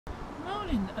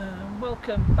morning and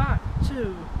welcome back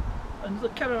to another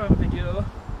caravan video.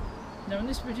 Now in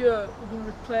this video we're going to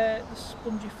repair the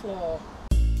spongy floor.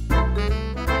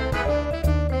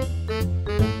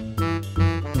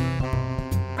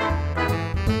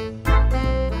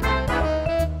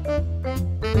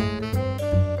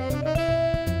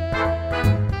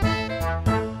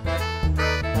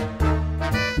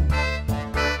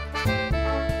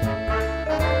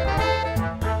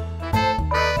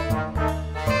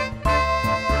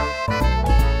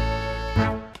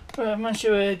 I managed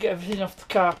to get everything off the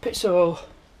carpet, so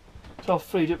it's all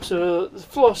freed up. So the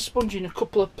floor's spongy in a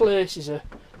couple of places.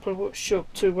 Probably won't show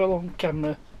up too well on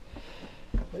camera.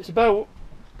 It's about,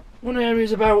 one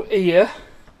area's about here,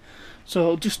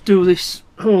 so I'll just do this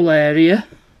whole area.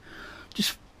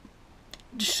 Just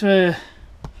going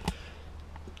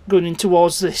in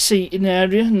towards the seating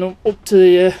area and up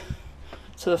to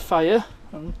the fire,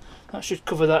 and that should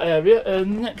cover that area.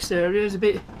 And the next area is a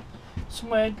bit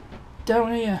somewhere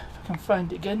down here. If I can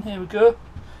find it again, here we go,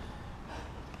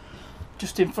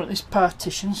 just in front of this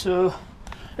partition. So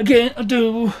again, I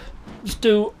just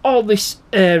do all this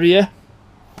area,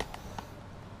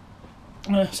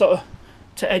 sort of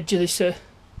to edge of this the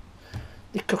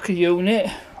cooker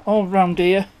unit, all round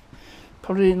here,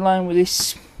 probably in line with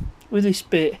this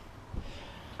bit.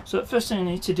 So the first thing I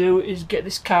need to do is get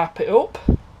this carpet up.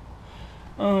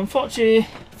 Fortunately,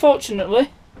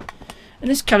 in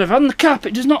this caravan the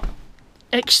carpet does not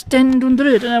extend under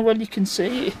it. I don't know whether you can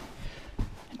see it.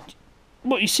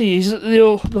 What you see is that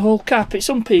the whole carpet,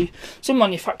 some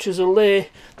manufacturers will lay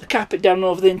the carpet down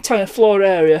over the entire floor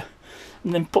area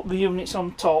and then put the units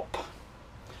on top,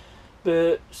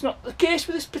 but it's not the case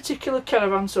with this particular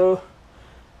caravan, so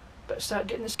better start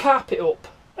getting this carpet up.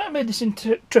 I made this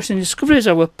interesting discovery as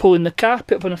I was pulling the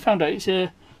carpet up, and I found out it's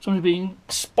somebody's been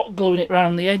spot gluing it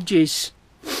around the edges,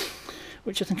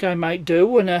 which I think I might do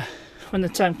when the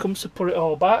time comes to put it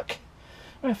all back.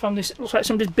 I found this, it looks like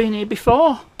somebody's been here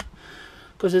before,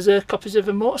 because there's copies of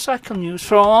a motorcycle news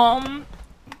from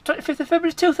 25th of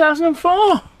February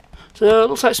 2004. So it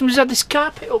looks like somebody's had this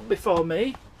carpet up before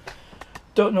me.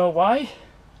 Don't know why.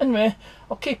 Anyway,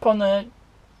 I'll keep on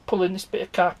pulling this bit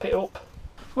of carpet up.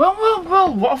 Well,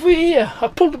 what have we here? I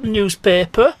pulled up the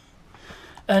newspaper,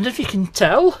 and if you can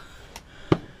tell,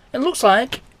 it looks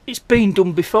like it's been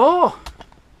done before.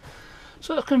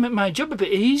 So that's going to make my job a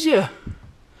bit easier.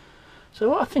 So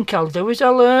what I think I'll do is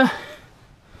I'll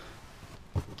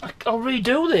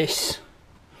redo this.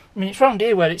 I mean, it's round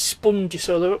here where it's spongy,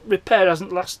 so the repair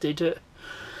hasn't lasted. If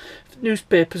the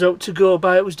newspaper's out to go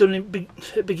by, it was done at the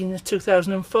beginning of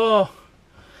 2004.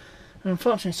 And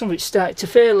unfortunately some of it started to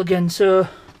fail again, so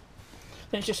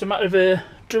it's just a matter of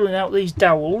drilling out these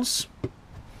dowels.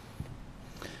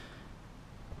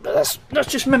 But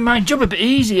that's just made my job a bit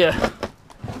easier.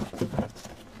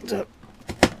 So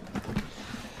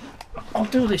I'll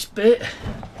do this bit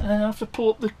and then I'll have to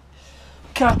pull up the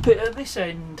carpet at this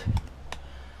end.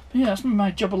 But yeah, that's made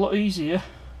my job a lot easier.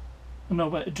 I know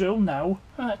where to drill now.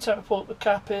 Right, time to pull up the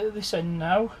carpet at this end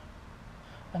now.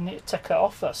 I need to take that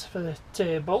off, that's for the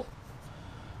table.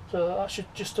 So that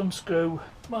should just unscrew.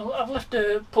 Well, I've left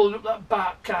pulling up that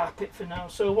bark carpet for now,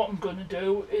 so what I'm going to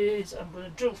do is I'm going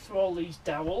to drill through all these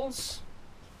dowels.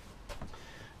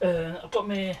 I've got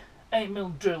my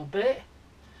 8mm drill bit,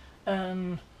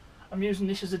 and I'm using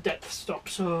this as a depth stop,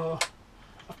 so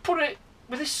I've put it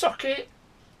with this socket,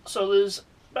 so there's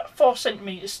about 4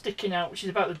 centimetres sticking out, which is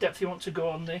about the depth you want to go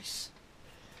on this.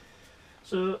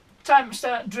 So time to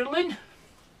start drilling,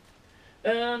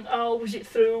 and I'll whiz it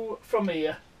through from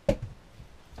here.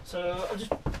 So I'll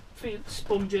just feel the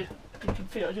sponge. You can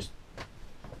feel it.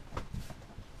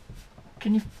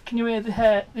 Can you hear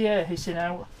the air hissing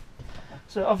out?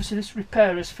 So obviously this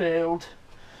repair has failed.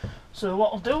 So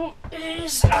what I'll do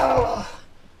is I'll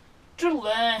drill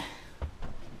there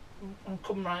and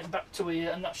come right back to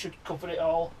here, and that should cover it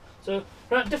all. So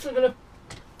right, definitely going to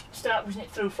start whizzing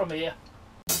it through from here.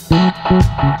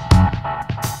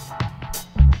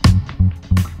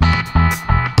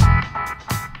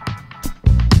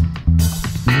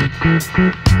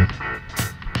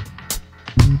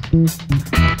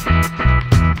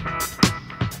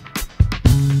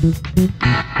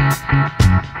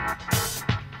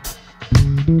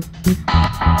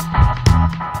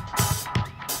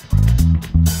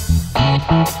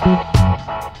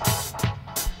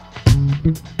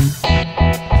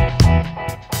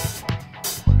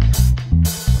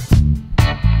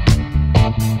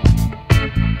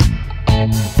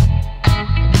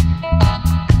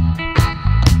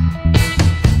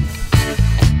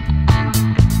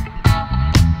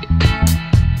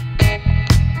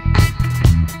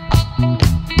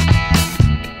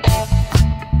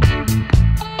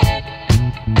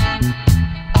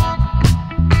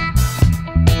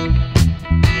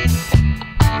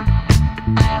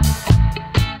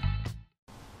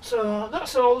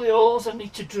 holes I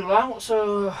need to drill out,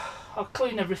 so I'll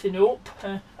clean everything up.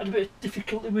 I had a bit of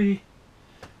difficulty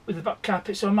with the back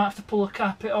carpet, so I might have to pull the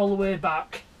carpet all the way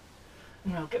back,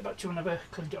 and I'll get back to you when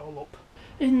I've cleaned it all up.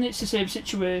 And it's the same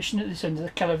situation at this end of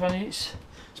the caravan. It's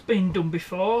been done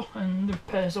before, and the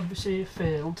repairs obviously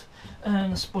failed,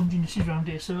 and the sponginess is around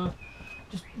here, so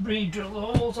just re-drill the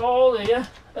holes all here,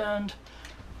 and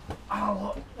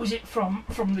I'll whiz it from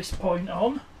this point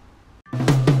on.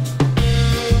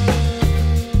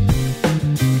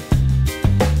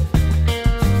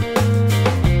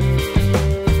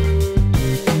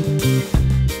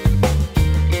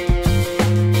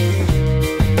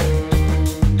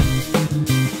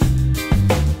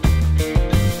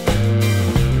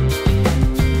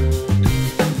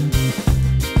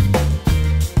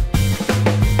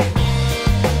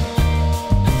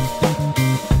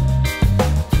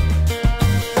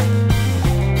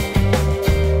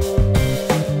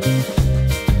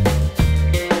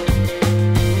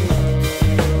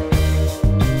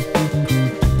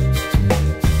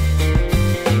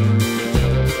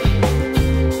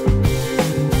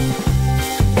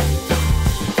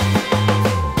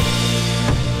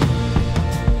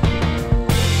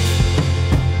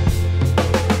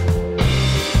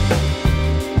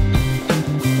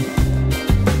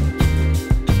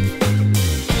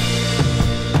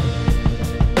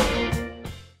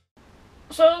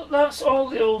 So that's all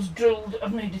the holes drilled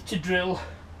I've needed to drill.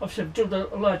 Obviously I've drilled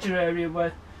a larger area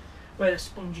where the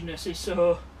sponginess is,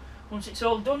 so once it's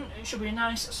all done it should be a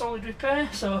nice solid repair.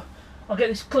 So I'll get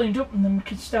this cleaned up and then we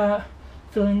can start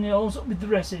filling the holes up with the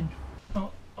resin.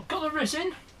 Now, I've got the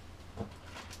resin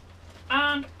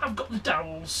and I've got the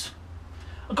dowels.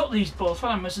 I've got these both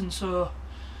from Amazon, so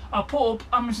I'll put up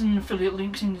Amazon affiliate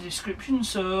links in the description,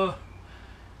 so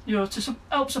you know, to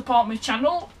help support my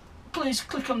channel, please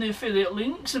click on the affiliate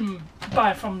links and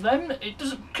buy from them. It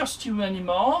doesn't cost you any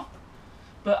more,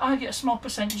 but I get a small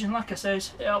percentage, and like I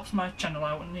says, it helps my channel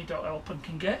out and need all help I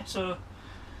can get. So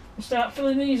we'll start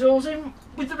filling these holes in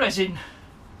with the resin.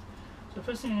 So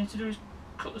first thing I need to do is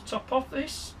cut the top off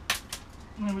this.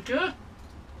 And there we go.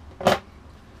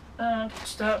 And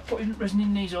start putting resin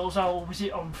in these holes. I'll whiz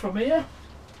it on from here.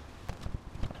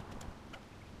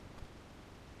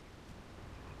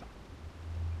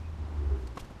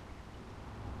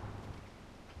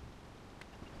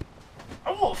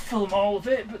 I won't film all of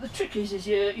it, but the trick is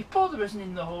you pour the resin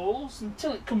in the holes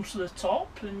until it comes to the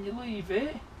top, and you leave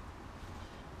it,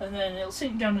 and then it'll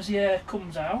sink down as the air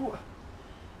comes out.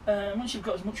 Once you've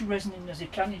got as much resin in as you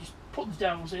can, you just put the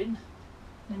dowels in, and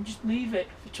then just leave it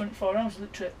for 24 hours.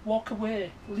 Literally, walk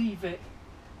away, leave it,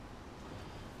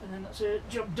 and then that's it,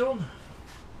 job done.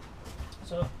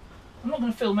 So I'm not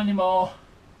going to film anymore,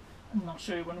 and I'll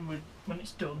show you when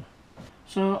it's done.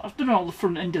 So I've done all the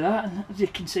front end of that, and as you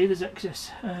can see there's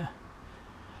excess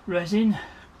resin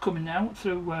coming out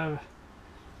through where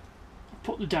I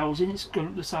put the dowels in. It's gone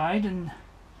up the side, and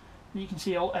you can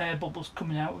see all air bubbles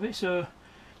coming out of it. So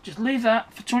just leave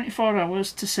that for 24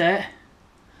 hours to set,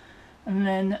 and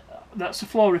then that's the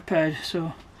floor repaired.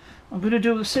 So I'm going to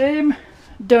do the same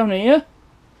down here,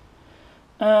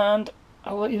 and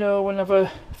I'll let you know when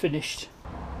I've finished.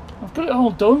 I've got it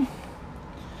all done.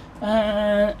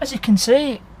 As you can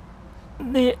see,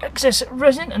 the excess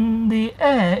resin and the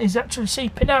air is actually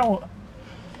seeping out,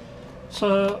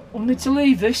 so we'll need to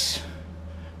leave this.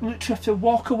 We'll literally have to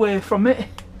walk away from it,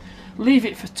 leave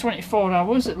it for 24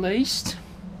 hours at least,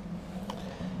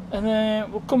 and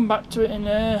then we'll come back to it and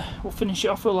we'll finish it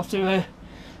off. We'll have to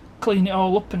clean it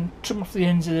all up and trim off the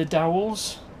ends of the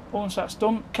dowels. Once that's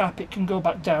done, carpet can go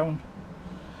back down.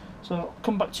 So I'll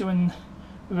come back to you when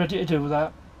we're ready to do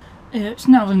that. It's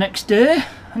now the next day,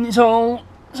 and it's all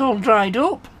dried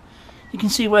up. You can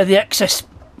see where the excess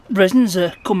resins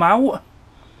come out,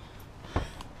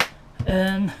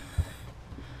 and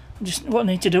just what I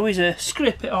need to do is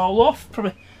scrape it all off,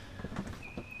 probably,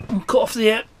 and cut off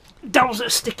the dowels that are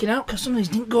sticking out, because some of these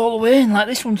didn't go all the way in like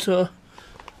this one. So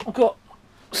I've got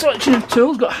a selection of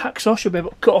tools, got a hacksaw, should be able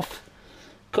to cut off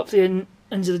the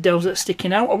ends of the dowels that are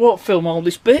sticking out. I won't film all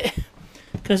this bit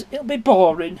because it'll be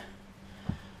boring.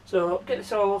 So I'll get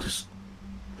this all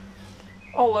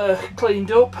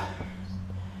cleaned up,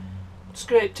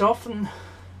 scraped off and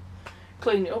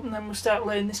clean it up, and then we'll start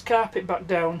laying this carpet back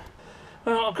down.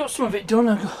 Well, I've got some of it done.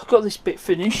 I've got this bit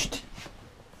finished,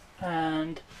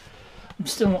 and I'm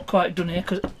still not quite done here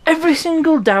because every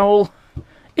single dowel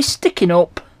is sticking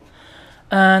up,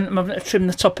 and I'm having to trim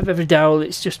the top of every dowel.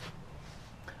 It's just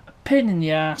a pain in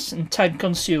the arse and time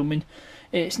consuming.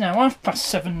 It's now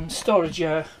 7:30. Storage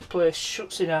place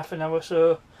shuts in half an hour,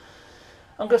 so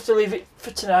I'm going to have to leave it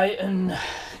for tonight and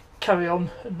carry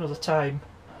on another time.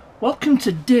 Welcome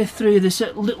to day 3 of this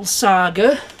little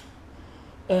saga.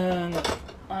 Like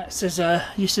it says,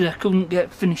 yesterday I couldn't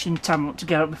get finishing time to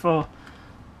get out before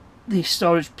the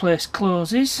storage place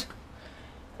closes.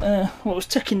 What was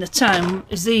taking the time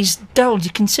is these dowels, you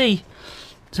can see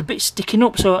it's a bit sticking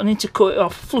up, so I need to cut it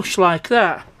off flush like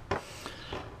that.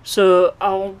 So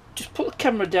I'll just put the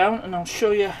camera down and I'll show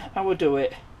you how I do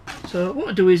it. So what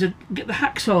I do is I get the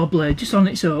hacksaw blade just on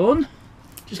its own,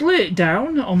 just lay it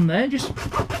down on there, just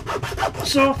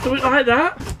saw through it like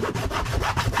that,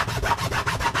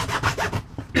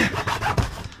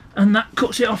 and that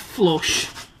cuts it off flush.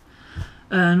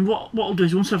 And what I'll do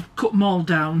is once I've cut them all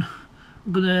down,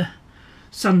 I'm going to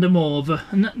sand them over,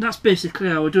 and that's basically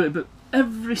how I do it. But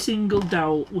every single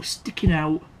dowel was sticking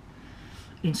out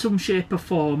in some shape or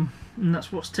form, and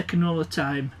that's what's taking all the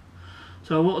time.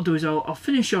 So what I'll do is I'll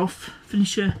finish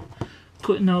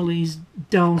cutting all these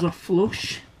dowels off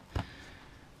flush,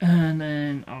 and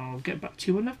then I'll get back to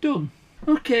you when I've done.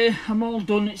 Okay, I'm all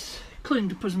done. It's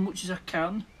cleaned up as much as I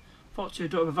can. Fortunately I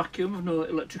don't have a vacuum, I've no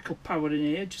electrical power in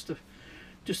here, just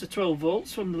a 12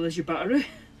 volts from the leisure battery.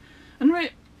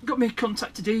 Anyway, got me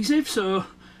contact adhesive, so I'm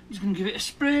just going to give it a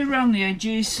spray around the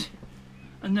edges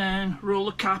and then roll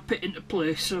the carpet into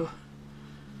place. So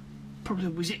probably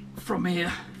was it from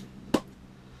here.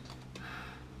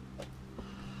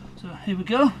 So here we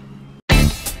go.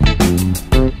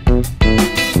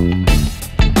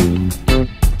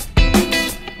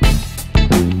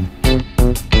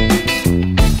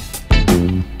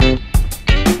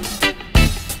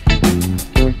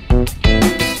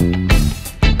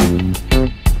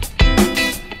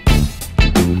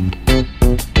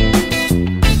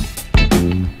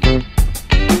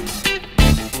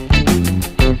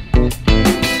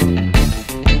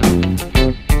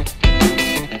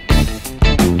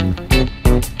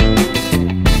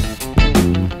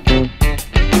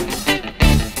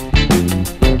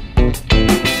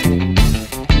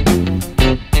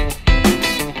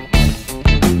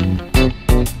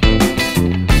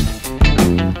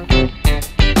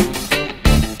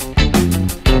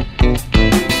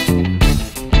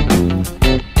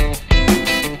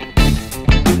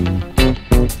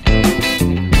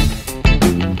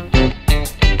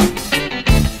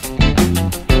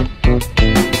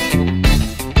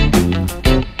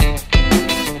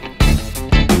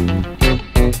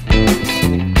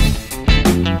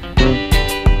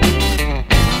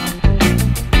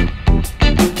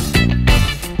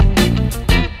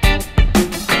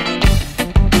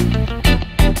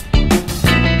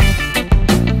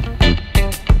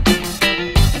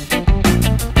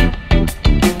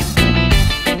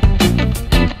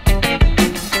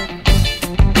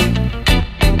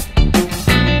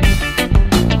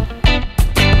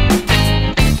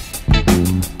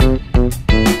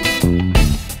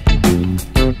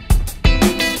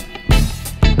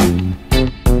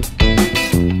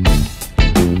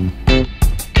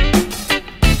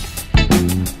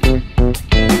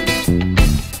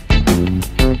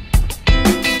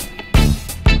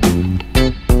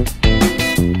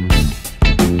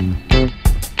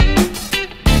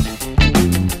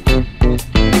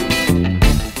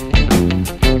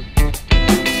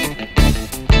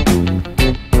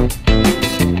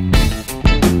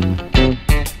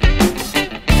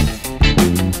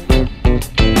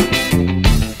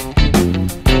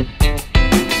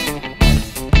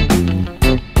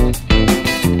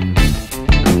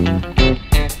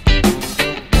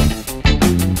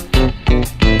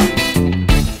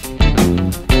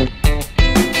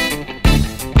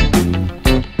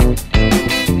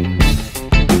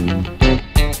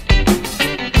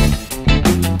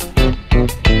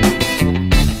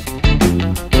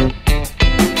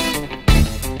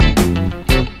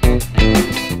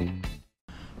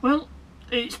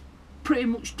 It's pretty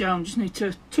much down, just need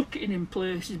to tuck it in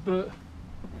places, but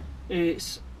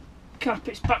it's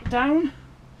carpet's back down,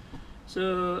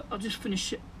 so I'll just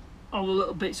finish all the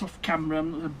little bits off camera.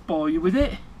 I'm not going to bore you with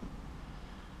it,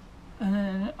 and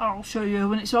then I'll show you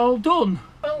when it's all done.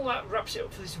 Well, that wraps it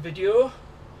up for this video.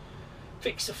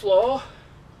 Fix the floor,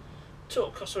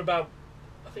 total cost her about,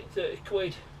 I think, 30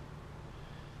 quid,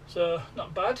 so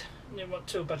not bad, didn't want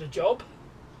too bad a job.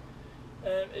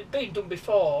 It'd been done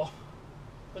before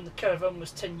when the Caravan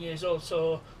was 10 years old,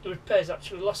 so the repairs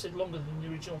actually lasted longer than the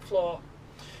original floor.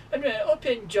 Anyway, I hope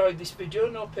you enjoyed this video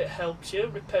and I hope it helps you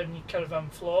repairing your Caravan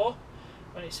floor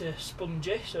when it's a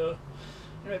spongy. So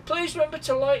anyway, please remember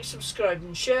to like, subscribe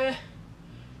and share.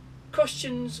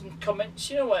 Questions and comments,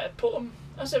 you know where to put them.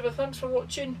 As ever, thanks for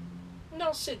watching, and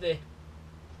I'll see you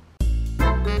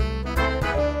there.